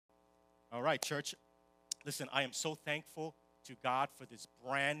All right, church. Listen, I am so thankful to God for this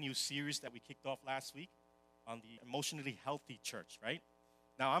brand new series that we kicked off last week on the emotionally healthy church, right?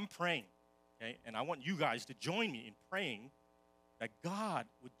 Now, I'm praying, okay, and I want you guys to join me in praying that God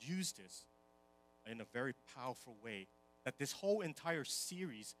would use this in a very powerful way, that this whole entire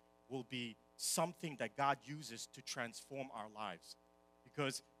series will be something that God uses to transform our lives.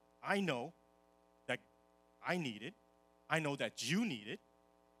 Because I know that I need it, I know that you need it,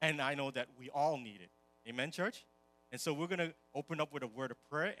 and I know that we all need it. Amen, church? And so we're going to open up with a word of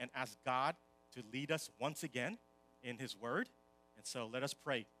prayer and ask God to lead us once again in His word. And so let us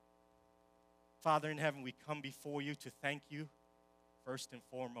pray. Father in heaven, we come before you to thank you first and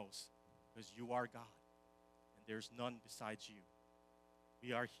foremost because you are God and there's none besides you.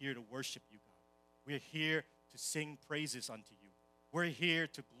 We are here to worship you, God. We're here to sing praises unto you. We're here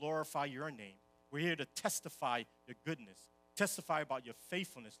to glorify your name. We're here to testify your goodness, testify about your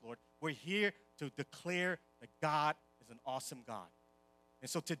faithfulness, Lord. We're here to declare that God is an awesome God. And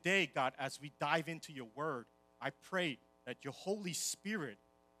so today, God, as we dive into your word, I pray that your Holy Spirit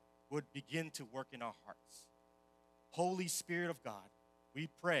would begin to work in our hearts. Holy Spirit of God, we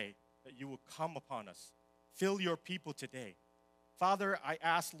pray that you will come upon us. Fill your people today. Father, I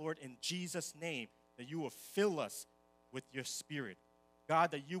ask, Lord, in Jesus' name, that you will fill us with your Spirit.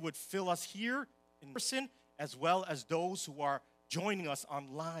 God, that you would fill us here in person as well as those who are joining us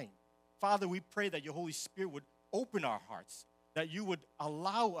online. Father, we pray that your Holy Spirit would open our hearts, that you would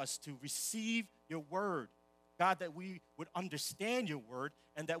allow us to receive your word. God, that we would understand your word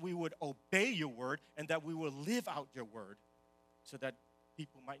and that we would obey your word and that we will live out your word so that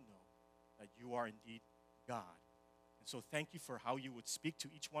people might know that you are indeed God. And so thank you for how you would speak to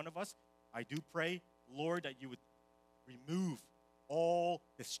each one of us. I do pray, Lord, that you would remove all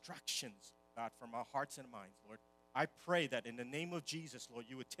distractions, God, from our hearts and minds, Lord. I pray that in the name of Jesus, Lord,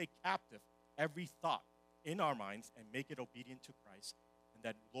 you would take captive every thought in our minds and make it obedient to Christ. And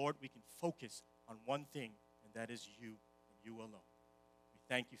that, Lord, we can focus on one thing, and that is you and you alone. We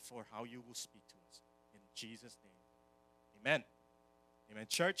thank you for how you will speak to us. In Jesus' name, amen. Amen,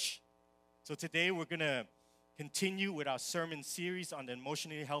 church. So today we're going to continue with our sermon series on the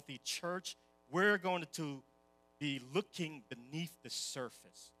emotionally healthy church. We're going to be looking beneath the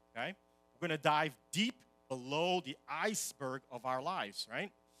surface, okay? We're going to dive deep below the iceberg of our lives,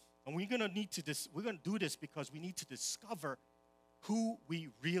 right? And we're going to do this because we need to discover who we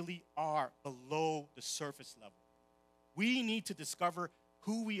really are below the surface level. We need to discover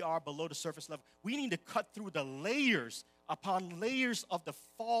who we are below the surface level. We need to cut through the layers upon layers of the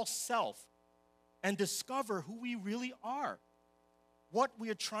false self and discover who we really are, what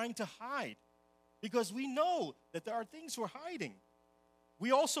we are trying to hide. Because we know that there are things we're hiding.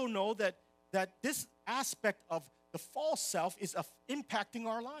 We also know that this aspect of the false self is impacting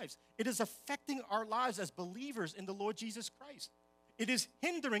our lives. It is affecting our lives as believers in the Lord Jesus Christ. It is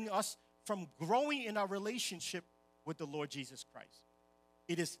hindering us from growing in our relationship with the Lord Jesus Christ.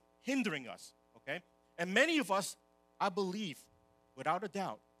 It is hindering us, okay? And many of us, I believe, without a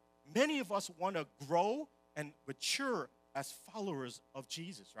doubt, many of us want to grow and mature as followers of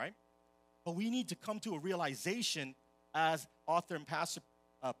Jesus, right? But we need to come to a realization, as author and pastor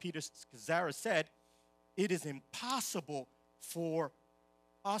Peter Scazzera said, it is impossible for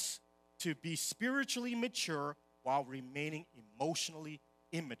us to be spiritually mature while remaining emotionally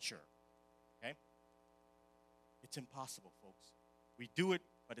immature, okay? It's impossible, folks. We do it,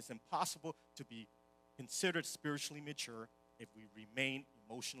 but it's impossible to be considered spiritually mature if we remain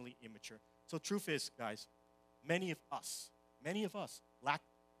emotionally immature. So truth is, guys, many of us lack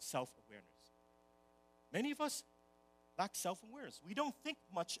self-awareness. Many of us lack self-awareness. We don't think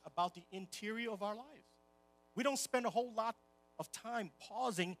much about the interior of our lives. We don't spend a whole lot of time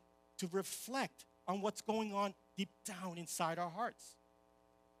pausing to reflect on what's going on deep down inside our hearts,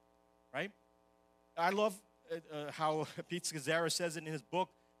 right? I love how Pete Scazzera says it in his book,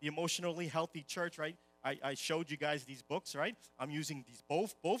 The Emotionally Healthy Church, right? I showed you guys these books, right? I'm using these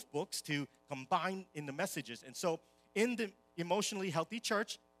both books to combine in the messages. And so in the Emotionally Healthy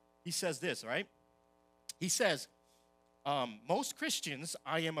Church, he says this, right? He says, most Christians,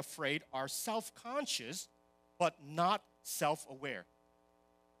 I am afraid, are self-conscious, but not self-aware.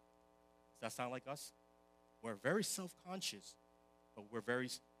 Does that sound like us? We're very self-conscious, but we're very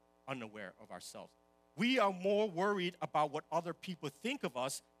unaware of ourselves. We are more worried about what other people think of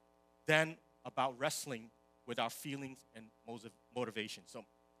us than about wrestling with our feelings and motivation. So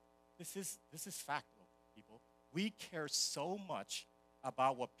this is fact, people. We care so much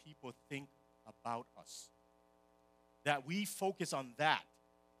about what people think about us that we focus on that.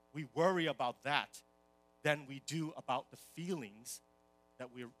 We worry about that than we do about the feelings that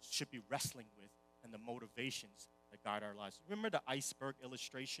we should be wrestling with and the motivations that guide our lives. Remember the iceberg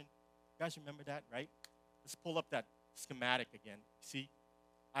illustration? You guys remember that, right? Let's pull up that schematic again. See,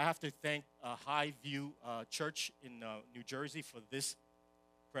 I have to thank High View Church in New Jersey for this.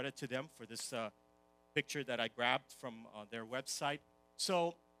 Credit to them for this picture that I grabbed from their website.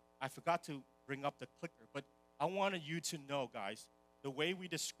 So I forgot to bring up the clicker, but I wanted you to know, guys, the way we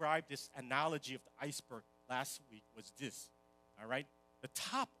described this analogy of the iceberg last week was this, all right? The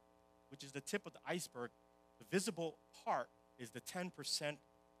top, which is the tip of the iceberg, the visible part is the 10%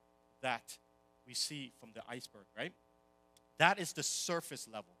 that we see from the iceberg, right? That is the surface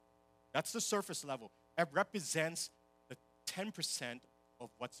level. That's the surface level. It represents the 10% of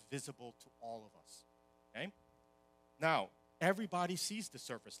what's visible to all of us, okay? Now, everybody sees the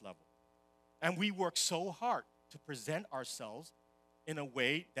surface level. And we work so hard to present ourselves in a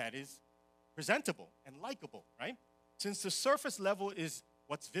way that is presentable and likable, right? Since the surface level is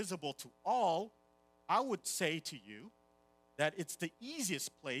what's visible to all, I would say to you that it's the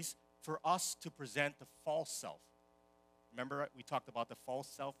easiest place for us to present the false self. Remember, we talked about the false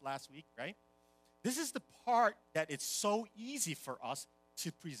self last week, right? This is the part that it's so easy for us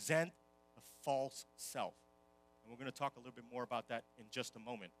to present the false self. And we're going to talk a little bit more about that in just a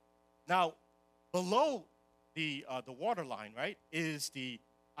moment. Now, below the waterline, right, is the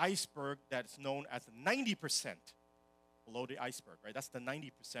iceberg that's known as the 90%. Below the iceberg, right? That's the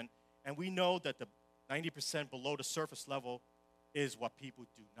 90%. And we know that the 90% below the surface level is what people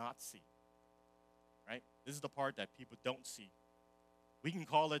do not see, right? This is the part that people don't see. We can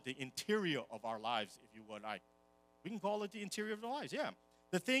call it the interior of our lives, if you would like. We can call it the interior of our lives, yeah.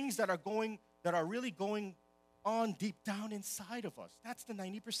 The things that are really going on deep down inside of us. That's the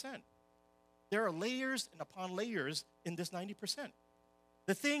 90%. There are layers and upon layers in this 90%.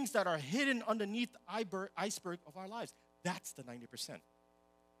 The things that are hidden underneath the iceberg of our lives. That's the 90%.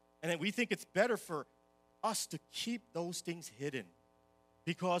 And then we think it's better for us to keep those things hidden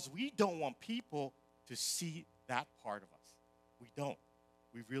because we don't want people to see that part of us. We don't.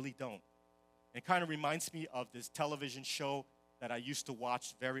 We really don't. It kind of reminds me of this television show that I used to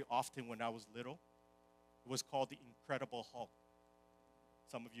watch very often when I was little. It was called The Incredible Hulk.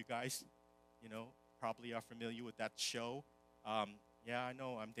 Some of you guys, probably are familiar with that show. Yeah, I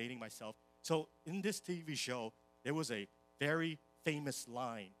know, I'm dating myself. So in this TV show, there was a very famous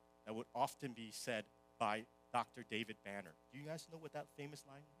line that would often be said by Dr. David Banner. Do you guys know what that famous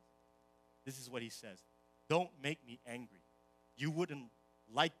line is? This is what he says. Don't make me angry. You wouldn't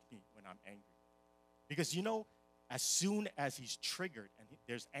like me when I'm angry. Because as soon as he's triggered and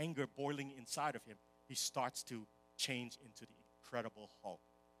there's anger boiling inside of him, he starts to change into the Incredible Hulk.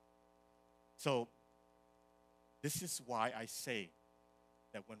 So this is why I say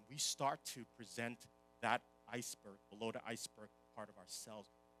that when we start to present that iceberg, below the iceberg part of ourselves,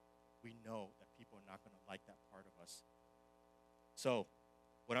 we know that people are not going to like that part of us. So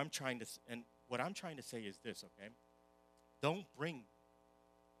what I'm trying to say is this, okay? Don't bring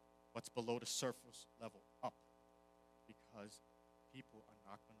what's below the surface level up because people are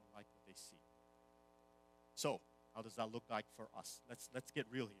not going to like what they see. So how does that look like for us? Let's get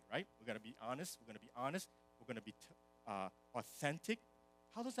real here, right? We're going to be honest. We're going to be authentic.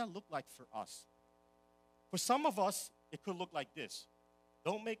 How does that look like for us? For some of us, it could look like this.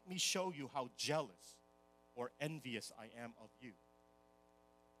 Don't make me show you how jealous or envious I am of you.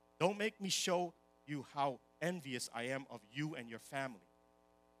 Don't make me show you how envious I am of you and your family,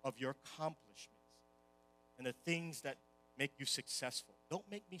 of your accomplishments, and the things that make you successful. Don't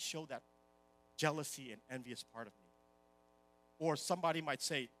make me show that jealousy and envious part of me. Or somebody might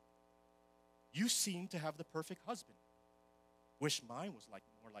say, you seem to have the perfect husband. Wish mine was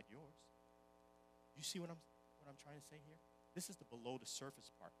more like yours. You see what I'm trying to say here? This is the below the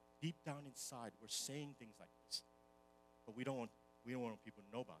surface part. Deep down inside, we're saying things like this. But we don't want people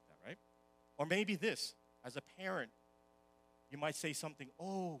to know about that, right? Or maybe this, as a parent, you might say something,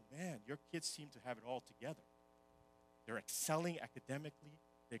 oh man, your kids seem to have it all together. They're excelling academically.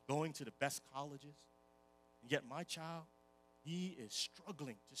 They're going to the best colleges. And yet my child, he is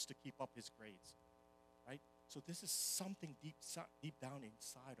struggling just to keep up his grades, right? So this is something deep down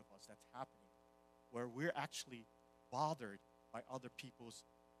inside of us that's happening where we're actually bothered by other people's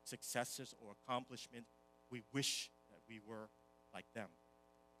successes or accomplishments. We wish that we were like them.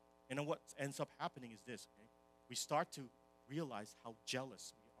 And then what ends up happening is this, okay? We start to realize how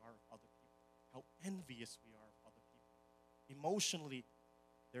jealous we are of other people, how envious we are of other people. Emotionally,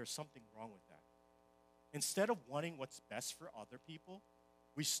 there's something wrong with that. Instead of wanting what's best for other people,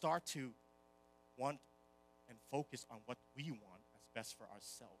 we start to want and focus on what we want as best for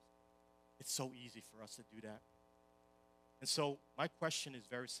ourselves. It's so easy for us to do that. And so my question is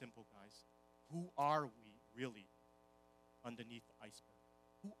very simple, guys. Who are we really underneath the iceberg?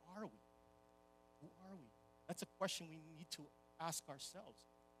 Who are we? Who are we? That's a question we need to ask ourselves.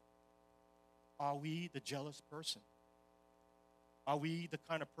 Are we the jealous person? Are we the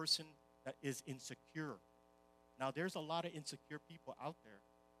kind of person that is insecure? Now, there's a lot of insecure people out there.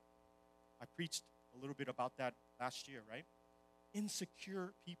 I preached a little bit about that last year, right?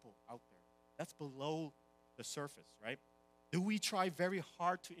 Insecure people out there. That's below the surface, right? Do we try very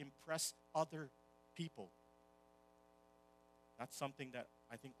hard to impress other people? That's something that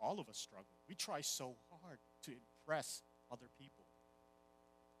I think all of us struggle. We try so hard to impress other people.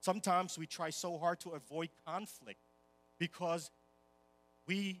 Sometimes we try so hard to avoid conflict because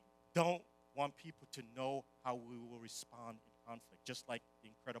we don't want people to know how we will respond in conflict, just like the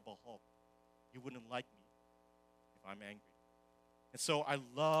Incredible Hulk. You wouldn't like me if I'm angry. And so I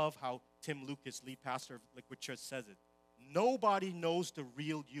love how Tim Lucas, lead pastor of Liquid Church, says it. Nobody knows the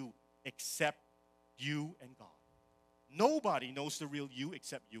real you except you and God. Nobody knows the real you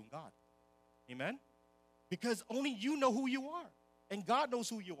except you and God. Amen? Because only you know who you are, and God knows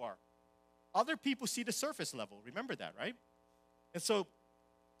who you are. Other people see the surface level. Remember that, right? And so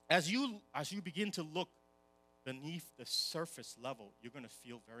as you begin to look beneath the surface level, you're going to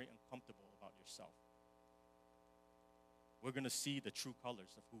feel very uncomfortable about yourself. We're going to see the true colors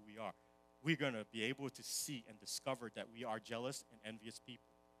of who we are. We're going to be able to see and discover that we are jealous and envious people.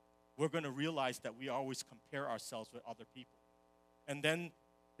 We're going to realize that we always compare ourselves with other people. And then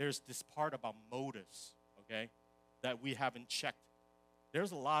there's this part about motives, okay, that we haven't checked.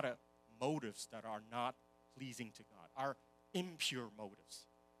 There's a lot of motives that are not pleasing to God, are impure motives,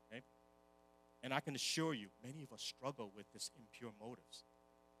 okay? And I can assure you, many of us struggle with this impure motives.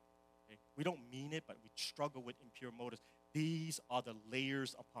 Okay? We don't mean it, but we struggle with impure motives. These are the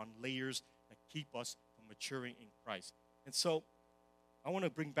layers upon layers that keep us from maturing in Christ. And so I want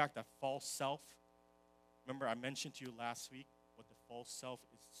to bring back that false self. Remember, I mentioned to you last week what the false self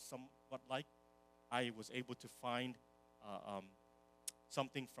is somewhat like. I was able to find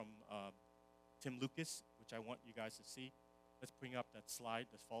something from Tim Lucas, which I want you guys to see. Let's bring up that slide,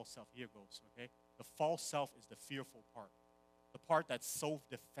 the false self. Here goes, okay? The false self is the fearful part, the part that's so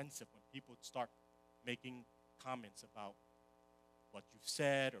defensive when people start making comments about what you've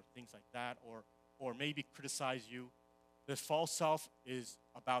said or things like that, or maybe criticize you. The false self is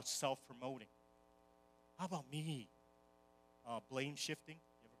about self-promoting. How about me? Blame shifting.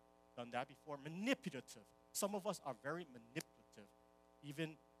 You ever done that before? Manipulative. Some of us are very manipulative.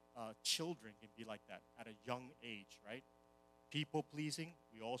 Even children can be like that at a young age, right? People pleasing.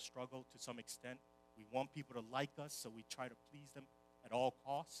 We all struggle to some extent. We want people to like us, so we try to please them at all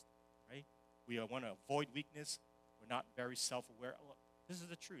costs, right? We want to avoid weakness. We're not very self-aware. This is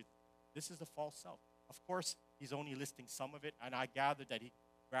the truth. This is the false self. Of course, he's only listing some of it, and I gather that he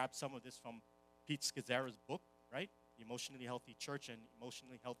grabbed some of this from Pete Scazzera's book, right? The Emotionally Healthy Church and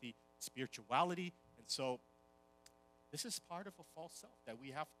Emotionally Healthy Spirituality. And so this is part of a false self that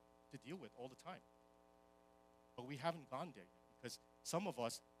we have to deal with all the time. But we haven't gone there yet because some of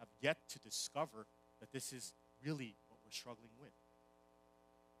us have yet to discover that this is really what we're struggling with.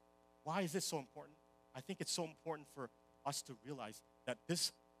 Why is this so important? I think it's so important for us to realize that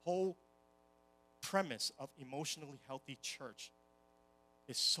this whole premise of emotionally healthy church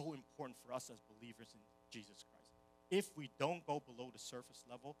is so important for us as believers in Jesus Christ. If we don't go below the surface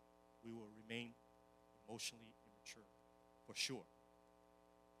level, we will remain emotionally immature, for sure.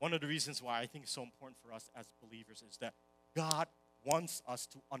 One of the reasons why I think it's so important for us as believers is that God wants us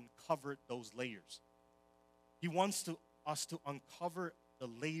to uncover those layers. He wants us to uncover the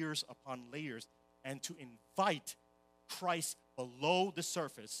layers upon layers and to invite Christ below the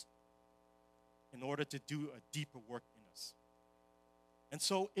surface in order to do a deeper work in us. And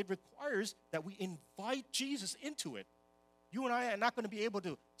so it requires that we invite Jesus into it. You and I are not going to be able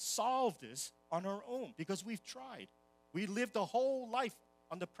to solve this on our own because we've tried. We lived a whole life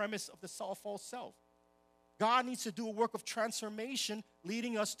on the premise of the false self. God needs to do a work of transformation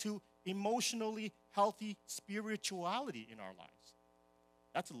leading us to emotionally healthy spirituality in our lives.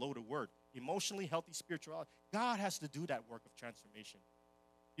 That's a loaded word. Emotionally healthy spirituality. God has to do that work of transformation.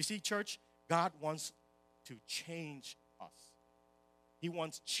 You see, church, God wants to change us. He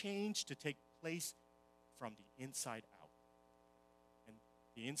wants change to take place from the inside out. And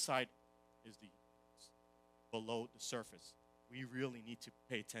the inside is the below the surface. We really need to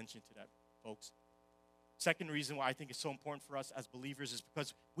pay attention to that, folks. Second reason why I think it's so important for us as believers is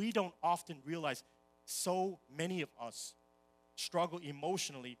because we don't often realize so many of us struggle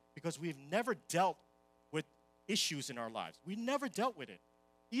emotionally because we've never dealt with issues in our lives. We never dealt with it.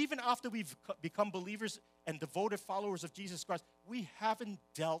 Even after we've become believers and devoted followers of Jesus Christ, we haven't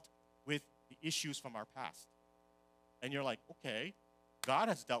dealt with the issues from our past. And you're like, okay, God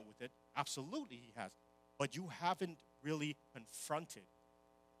has dealt with it. Absolutely, he has. But you haven't really confronted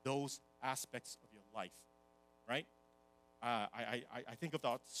those aspects of your life, right? I think of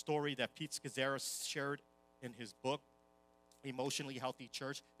the story that Pete Scazzero shared in his book, Emotionally Healthy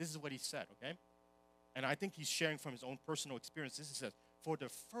Church. This is what he said, okay? And I think he's sharing from his own personal experience. This is says, for the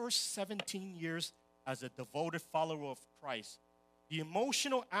first 17 years as a devoted follower of Christ, the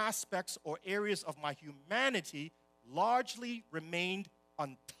emotional aspects or areas of my humanity largely remained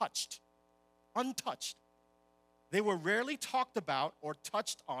untouched. Untouched. They were rarely talked about or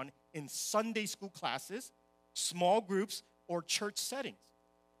touched on in Sunday school classes, small groups, or church settings.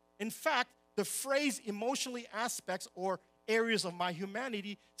 In fact, the phrase emotionally aspects or areas of my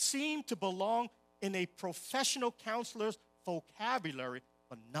humanity seem to belong in a professional counselor's vocabulary,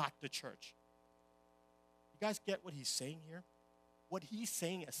 but not the church. You guys get what he's saying here? What he's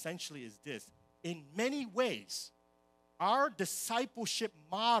saying essentially is this. In many ways, our discipleship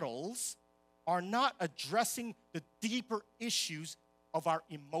models are not addressing the deeper issues of our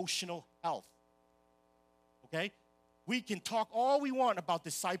emotional health. Okay? We can talk all we want about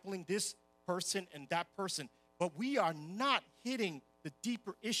discipling this person and that person, but we are not hitting the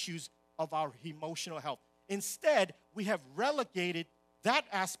deeper issues of our emotional health. Instead, we have relegated that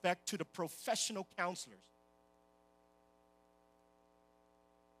aspect to the professional counselors.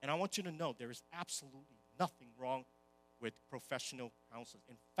 And I want you to know there is absolutely nothing wrong with professional counselors.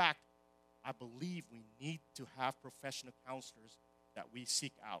 In fact, I believe we need to have professional counselors that we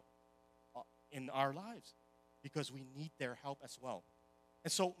seek out in our lives because we need their help as well.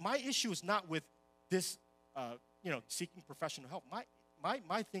 And so my issue is not with this, seeking professional help.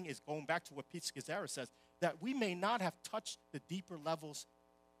 My thing is going back to what Pete Scazzero says, that we may not have touched the deeper levels,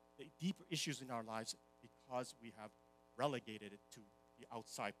 the deeper issues in our lives because we have relegated it to the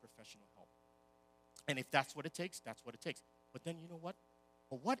outside professional help. And if that's what it takes, that's what it takes. But then you know what?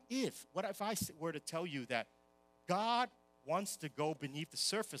 But what if I were to tell you that God wants to go beneath the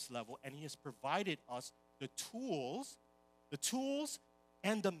surface level and he has provided us the tools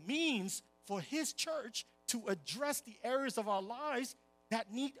and the means for his church to address the areas of our lives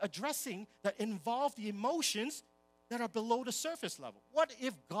that need addressing, that involve the emotions that are below the surface level? What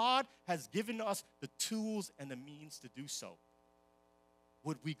if God has given us the tools and the means to do so?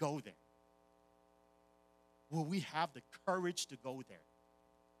 Would we go there? Will we have the courage to go there?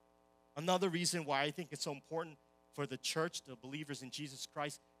 Another reason why I think it's so important for the church, the believers in Jesus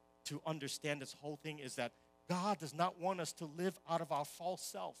Christ, to understand this whole thing is that God does not want us to live out of our false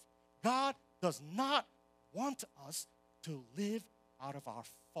self. God does not want us to live out of our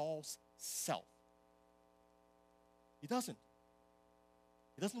false self. He doesn't.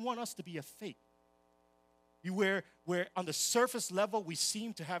 He doesn't want us to be a fake. Where on the surface level we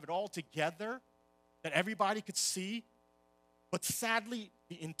seem to have it all together, that everybody could see, but sadly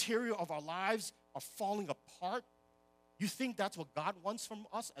the interior of our lives are falling apart. You think that's what God wants from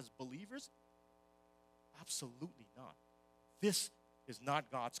us as believers? Absolutely not. This is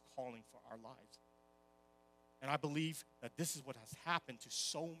not God's calling for our lives. And I believe that this is what has happened to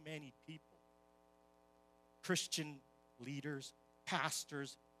so many people. Christian leaders,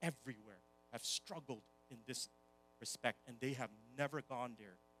 pastors everywhere have struggled in this respect, and they have never gone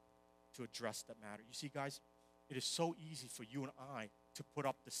there to address that matter. You see, guys, it is so easy for you and I to put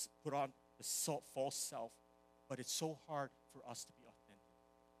on the false self, but it's so hard for us to be authentic.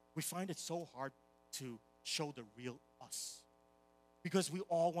 We find it so hard to show the real us because we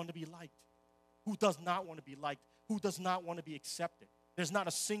all want to be liked. Who does not want to be liked? Who does not want to be accepted? There's not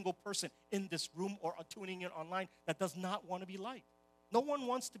a single person in this room or tuning in online that does not want to be liked. No one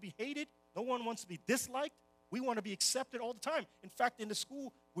wants to be hated. No one wants to be disliked. We want to be accepted all the time. In fact, in the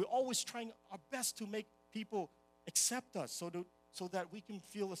school, we're always trying our best to make people accept us so that we can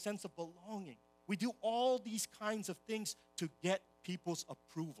feel a sense of belonging. We do all these kinds of things to get people's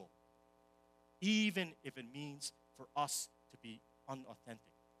approval, even if it means for us to be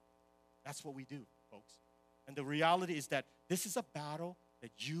unauthentic. That's what we do, folks. And the reality is that this is a battle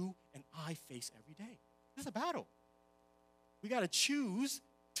that you and I face every day. This is a battle. We got to choose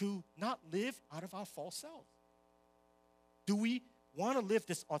to not live out of our false selves. Do we want to live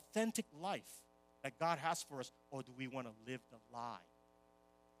this authentic life that God has for us, or do we want to live the lie?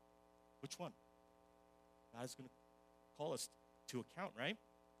 Which one? God is going to call us to account, right?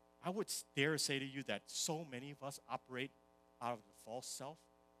 I would dare say to you that so many of us operate out of the false self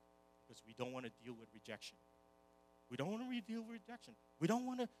because we don't want to deal with rejection. We don't want to deal with rejection. We don't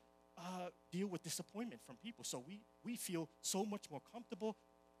want to deal with disappointment from people. So we feel so much more comfortable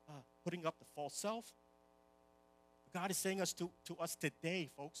putting up the false self God is saying to us today,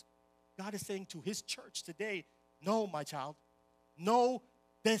 folks. God is saying to his church today, no, my child, no,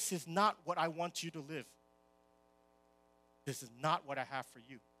 this is not what I want you to live. This is not what I have for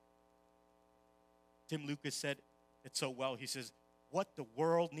you. Tim Lucas said it so well. He says, what the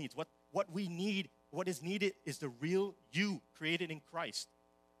world needs, what we need, what is needed is the real you created in Christ.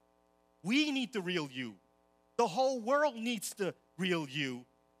 We need the real you. The whole world needs the real you.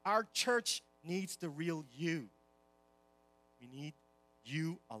 Our church needs the real you. We need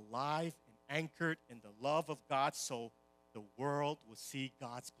you alive and anchored in the love of God so the world will see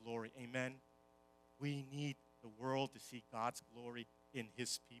God's glory. Amen. We need the world to see God's glory in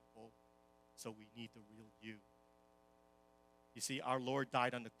his people. So we need the real you. You see, our Lord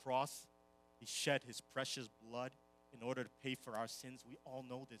died on the cross. He shed his precious blood in order to pay for our sins. We all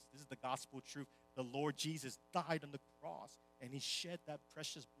know this. This is the gospel truth. The Lord Jesus died on the cross, and he shed that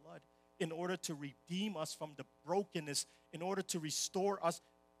precious blood in order to redeem us from the brokenness, in order to restore us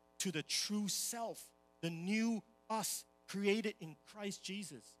to the true self, the new us created in Christ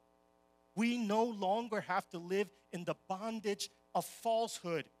Jesus. We no longer have to live in the bondage of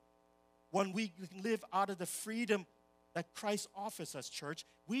falsehood. When we live out of the freedom that Christ offers us, church,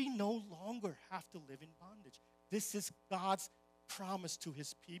 we no longer have to live in bondage. This is God's promise to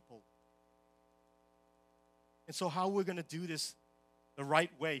his people. And so how we're going to do this the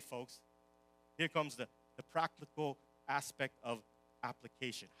right way, folks, here comes the practical aspect of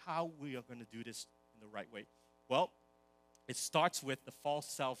application. How we are going to do this in the right way. Well, it starts with the false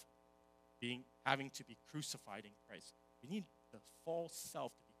self having to be crucified in Christ. We need the false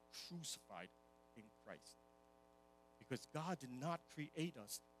self to be crucified in Christ. Because God did not create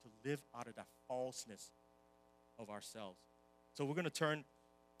us to live out of that falseness of ourselves. So we're going to turn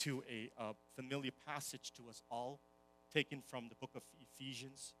to a familiar passage to us all, taken from the book of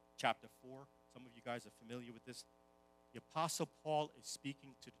Ephesians, chapter 4. Some of you guys are familiar with this. The Apostle Paul is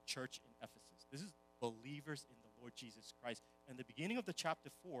speaking to the church in Ephesus. This is believers in the Lord Jesus Christ. And the beginning of the chapter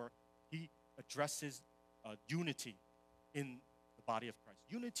 4, he addresses unity in the body of Christ.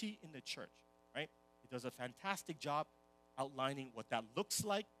 Unity in the church, right? He does a fantastic job outlining what that looks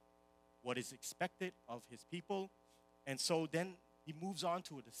like, what is expected of his people. And so then he moves on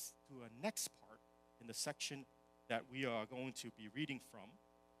to a next part in the section that we are going to be reading from,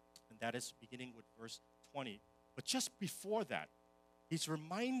 and that is beginning with verse 20. But just before that, he's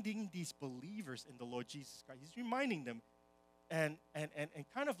reminding these believers in the Lord Jesus Christ. He's reminding them and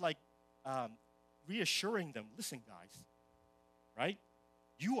kind of like reassuring them, listen, guys, right?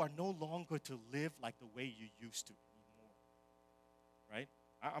 You are no longer to live like the way you used to anymore, right?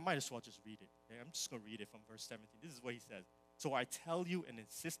 I might as well just read it. Okay? I'm just going to read it from verse 17. This is what he says. So I tell you and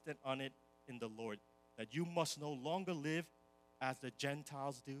insisted on it in the Lord that you must no longer live as the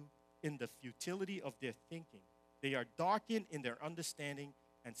Gentiles do in the futility of their thinking. They are darkened in their understanding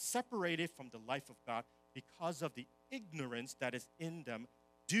and separated from the life of God because of the ignorance that is in them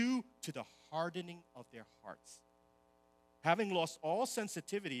due to the hardening of their hearts. Having lost all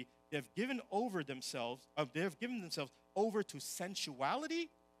sensitivity, they've given themselves over to sensuality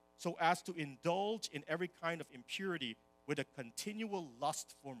so as to indulge in every kind of impurity with a continual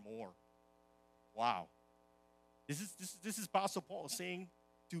lust for more. Wow. This is Apostle Paul saying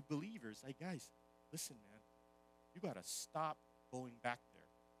to believers, hey guys, listen, man, you got to stop going back there.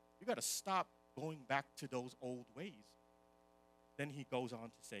 You got to stop going back to those old ways. Then he goes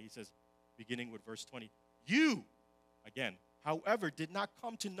on to say, he says, beginning with verse 20, you, again, however, did not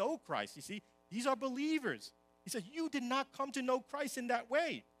come to know Christ. You see, these are believers. He said, you did not come to know Christ in that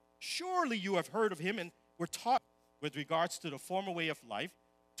way. Surely you have heard of him and were taught with regards to the former way of life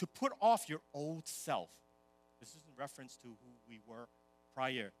to put off your old self. This is in reference to who we were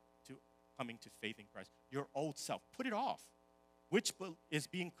prior to coming to faith in Christ. Your old self, put it off, which is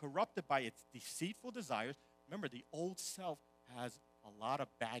being corrupted by its deceitful desires. Remember, the old self has a lot of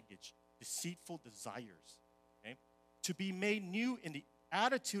baggage, deceitful desires, okay? To be made new in the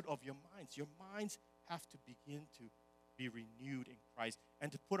attitude of your minds. Your minds have to begin to be renewed in Christ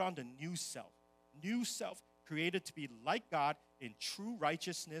and to put on the new self created to be like God in true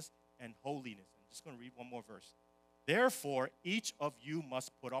righteousness and holiness. I'm just going to read one more verse. Therefore, each of you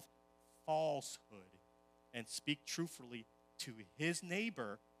must put off falsehood and speak truthfully to his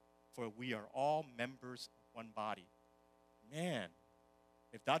neighbor, for we are all members of one body. Man,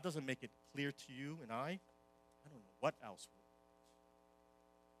 if that doesn't make it clear to you and I don't know what else will.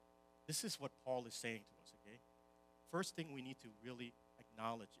 This is what Paul is saying to us, okay? First thing we need to really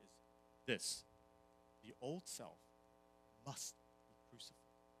acknowledge is this. The old self must be crucified.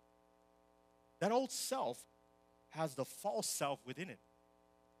 That old self has the false self within it,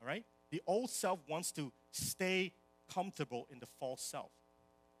 all right? The old self wants to stay comfortable in the false self.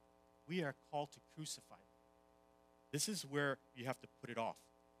 We are called to crucify it. This is where you have to put it off.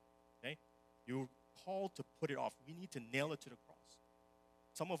 Okay? You're called to put it off. We need to nail it to the cross.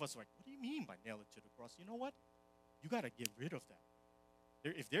 Some of us are like, what do you mean by nail it to the cross? You know what? You got to get rid of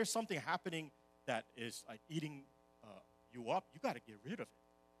that. If there's something happening that is like eating you up, you got to get rid of it.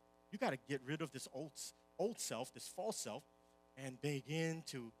 You got to get rid of this old self, this false self, and begin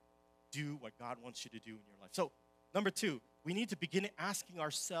to do what God wants you to do in your life. So, number 2, we need to begin asking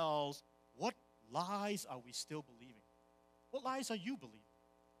ourselves, what lies are we still believing? What lies are you believing?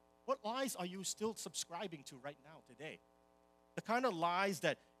 What lies are you still subscribing to right now, today? The kind of lies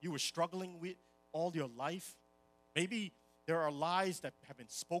that you were struggling with all your life. Maybe there are lies that have been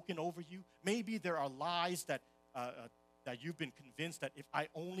spoken over you. Maybe there are lies that you've been convinced that if I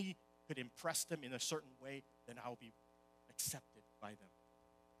only could impress them in a certain way, then I'll be accepted by them.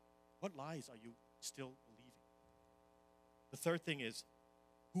 What lies are you still believing? The third thing is,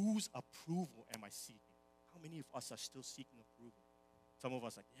 whose approval am I seeking? How many of us are still seeking approval? Some of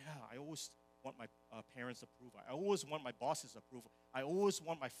us are like, yeah, I always want my parents' approval. I always want my boss's approval. I always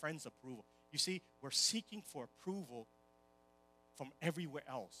want my friends' approval. You see, we're seeking for approval from everywhere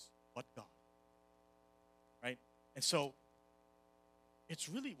else but God. Right? And so, it's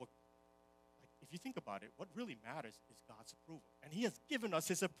really what, like, if you think about it, what really matters is God's approval. And He has given us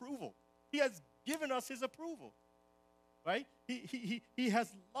His approval. He has given us His approval. Right? He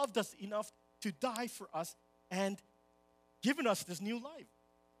has loved us enough to die for us and given us this new life.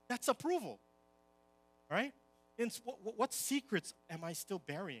 That's approval. Right? And what secrets am I still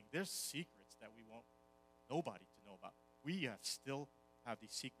burying? There's secrets that we want nobody to know about. We still have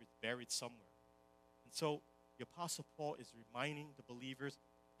these secrets buried somewhere. And so the Apostle Paul is reminding the believers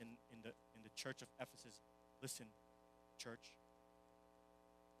in the church of Ephesus, listen, church,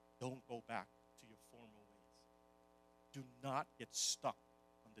 don't go back to your former ways. Do not get stuck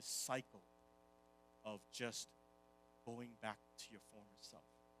on this cycle of just going back to your former self.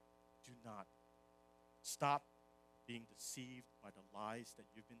 Do not. Stop being deceived by the lies that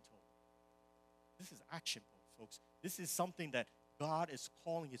you've been told. This is action, folks. This is something that God is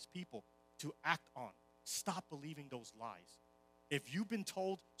calling His people to act on. Stop believing those lies. If you've been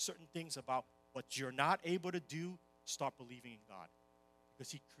told certain things about what you're not able to do, start believing in God.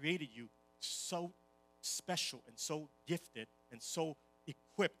 Because He created you so special and so gifted and so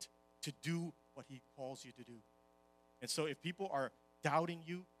equipped to do what He calls you to do. And so if people are doubting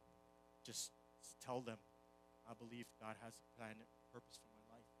you, just tell them, I believe God has a plan and purpose for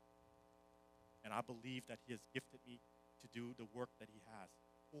my life. And I believe that He has gifted me to do the work that He has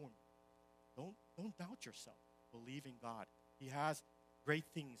for me. Don't doubt yourself. Believe in God. He has great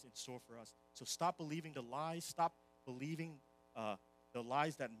things in store for us. So stop believing the lies. Stop believing the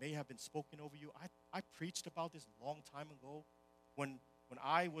lies that may have been spoken over you. I preached about this a long time ago when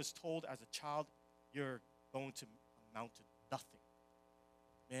I was told as a child, you're going to amount to nothing.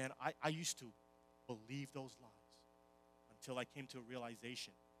 Man, I used to believe those lies until I came to a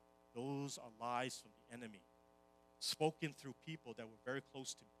realization. Those are lies from the enemy, spoken through people that were very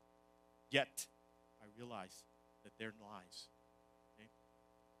close to me. Yet, I realized that they're lies. Okay?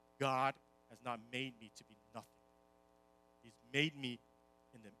 God has not made me to be nothing. He's made me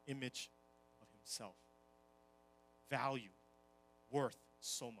in the image of Himself. Value, worth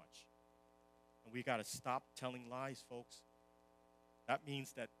so much. And we got to stop telling lies, folks. That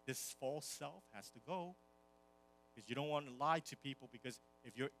means that this false self has to go, because you don't want to lie to people, because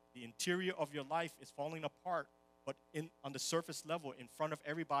if the interior of your life is falling apart, but on the surface level, in front of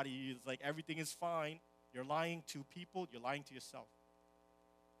everybody, it's like everything is fine. You're lying to people, you're lying to yourself.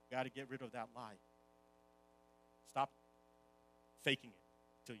 You got to get rid of that lie. Stop faking it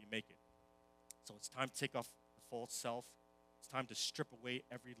until you make it. So it's time to take off the false self. It's time to strip away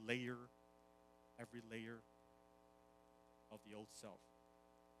every layer of the old self.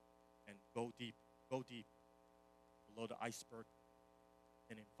 And go deep below the iceberg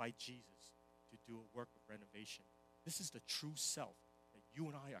and invite Jesus to do a work of renovation. This is the true self that you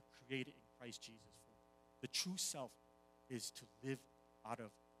and I are created in Christ Jesus for. The true self is to live out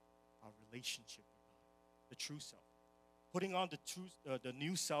of our relationship with God. The true self. Putting on the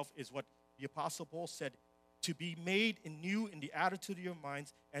new self is what the Apostle Paul said, to be made new in the attitude of your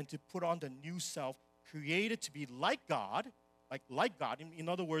minds, and to put on the new self, created to be like God, like God. In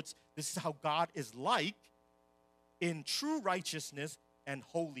other words, this is how God is like, in true righteousness and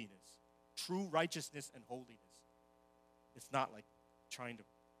holiness. True righteousness and holiness. It's not like trying to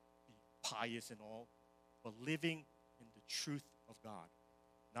be pious and all, but living in the truth of God.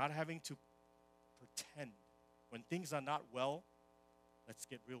 Not having to pretend. When things are not well, let's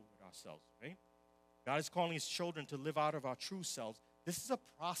get real with ourselves, right? God is calling his children to live out of our true selves. This is a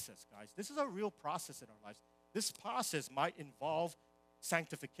process, guys. This is a real process in our lives. This process might involve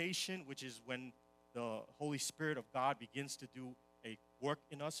sanctification, which is when the Holy Spirit of God begins to do a work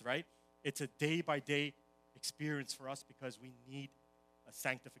in us, right? It's a day-by-day experience for us because we need a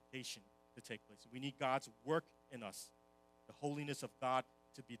sanctification to take place. We need God's work in us, the holiness of God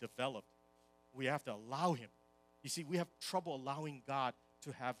to be developed. We have to allow him. You see, we have trouble allowing God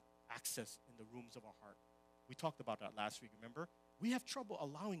to have access in the rooms of our heart. We talked about that last week, remember? We have trouble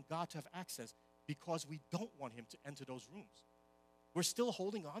allowing God to have access because we don't want him to enter those rooms. We're still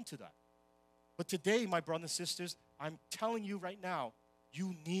holding on to that. But today, my brothers and sisters, I'm telling you right now,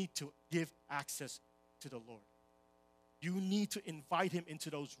 you need to give access to the Lord. You need to invite him into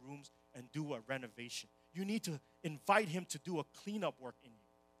those rooms and do a renovation. You need to invite him to do a cleanup work in you.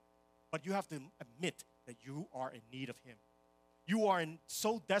 But you have to admit that you are in need of him. You are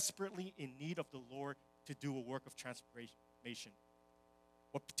so desperately in need of the Lord to do a work of transformation.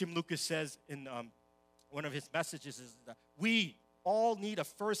 What Tim Lucas says in one of his messages is that we all need a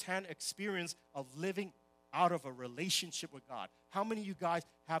first-hand experience of living out of a relationship with God. How many of you guys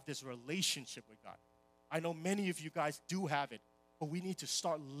have this relationship with God? I know many of you guys do have it, but we need to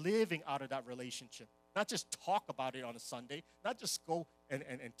start living out of that relationship. Not just talk about it on a Sunday, not just go and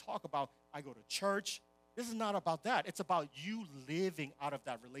talk about, I go to church. This is not about that. It's about you living out of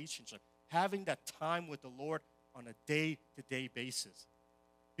that relationship, having that time with the Lord on a day-to-day basis.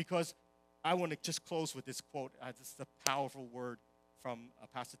 Because I want to just close with this quote. This is a powerful word from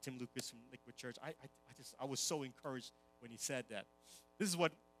Pastor Tim Lucas from Liquid Church. I was so encouraged when he said that. This is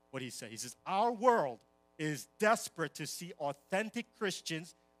what he said. He says, our world is desperate to see authentic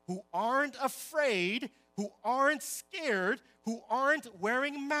Christians who aren't afraid, who aren't scared, who aren't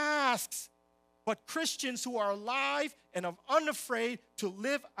wearing masks, but Christians who are alive and are unafraid to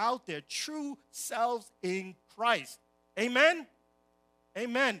live out their true selves in Christ. Amen?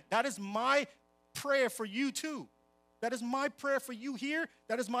 Amen. That is my prayer for you too. That is my prayer for you here.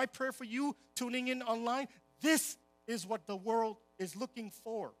 That is my prayer for you tuning in online. This is what the world is looking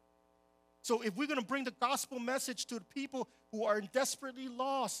for. So if we're going to bring the gospel message to the people who are desperately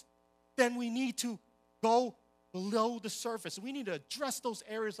lost, then we need to go below the surface. We need to address those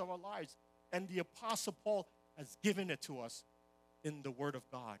areas of our lives. And the Apostle Paul has given it to us in the Word of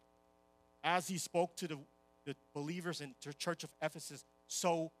God. As he spoke to the believers in the church of Ephesus,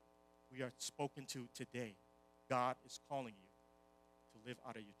 so we are spoken to today. God is calling you to live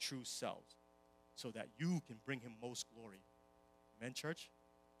out of your true selves so that you can bring him most glory. Amen, church?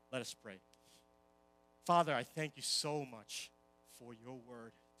 Let us pray. Father, I thank you so much for your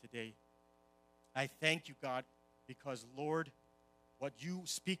word today. I thank you, God, because, Lord, what you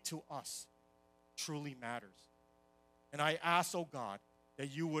speak to us truly matters. And I ask, oh God,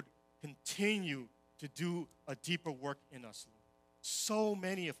 that you would continue to do a deeper work in us, Lord. So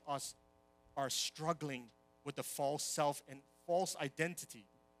many of us are struggling with the false self and false identity.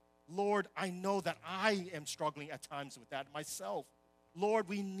 Lord, I know that I am struggling at times with that myself. Lord,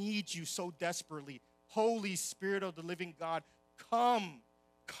 we need you so desperately. Holy Spirit of the living God, come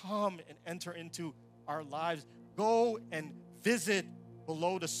and enter into our lives. Go and visit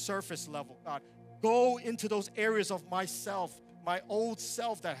below the surface level, God. Go into those areas of myself, my old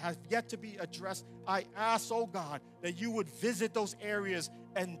self that has yet to be addressed. I ask, oh God, that you would visit those areas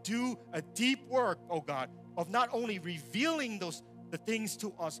and do a deep work, oh God, of not only revealing the things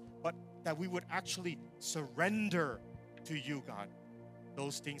to us, but that we would actually surrender to you, God,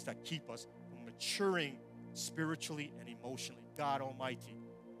 those things that keep us from maturing spiritually and emotionally. God Almighty,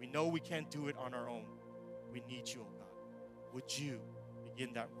 we know we can't do it on our own. We need you, oh God. Would you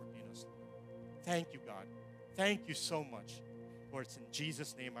begin that work in us, Lord? Thank you, God. Thank you so much. Lord, it's in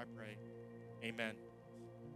Jesus' name I pray. Amen.